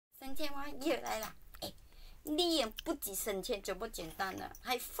省钱话又来了。哎，利用不止省钱就不简单了，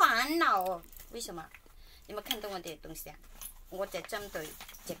还烦恼哦。为什么？有没有看到我的东西啊？我在针对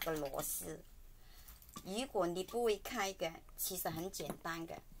这个螺丝。如果你不会开嘅，其實很簡單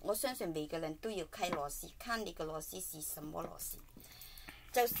嘅。我相信每個人都要開螺絲，看你個螺絲是什麼螺絲，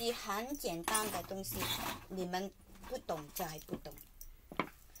就是很簡單的東西，你們不懂就係不懂。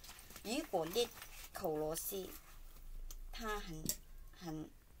如果你扣螺絲，它很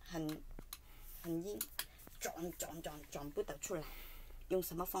硬，撞不得出來，用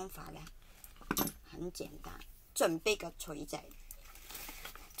什麼方法呢？很簡單，準備個錘仔，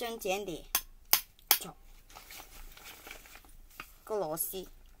將這裡個螺絲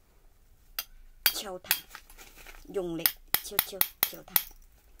敲它，用力敲它，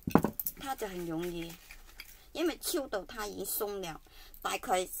它就很容易，因為敲到它已經鬆了，大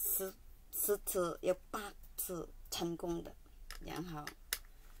概10次有8次成功的，然後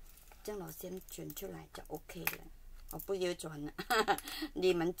將螺絲轉出來就 OK 了。我不要轉了，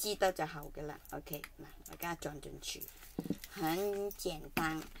你們知道就好嘅啦。OK， 嗱，我而家轉進去，很簡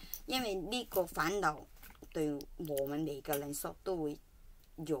單，因為呢個煩惱對我們每個人說都會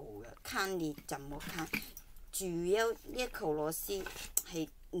有嘅，看你怎麼看。主要呢扣螺絲係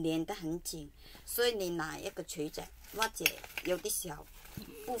連得很緊，所以你拿一個錘仔，或者有啲時候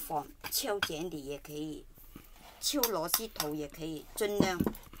不妨敲井底也可以，敲螺絲頭也可以，盡量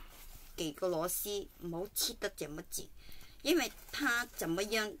給個螺絲唔好切得這麼緊，因為它怎麼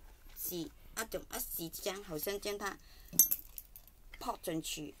樣是一時間好像將它撲進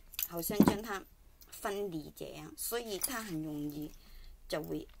去，好像將它分離這樣，所以它很容易就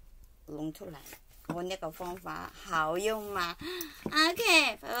會弄出來。我呢個方法好用嘛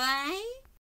？OK，拜拜。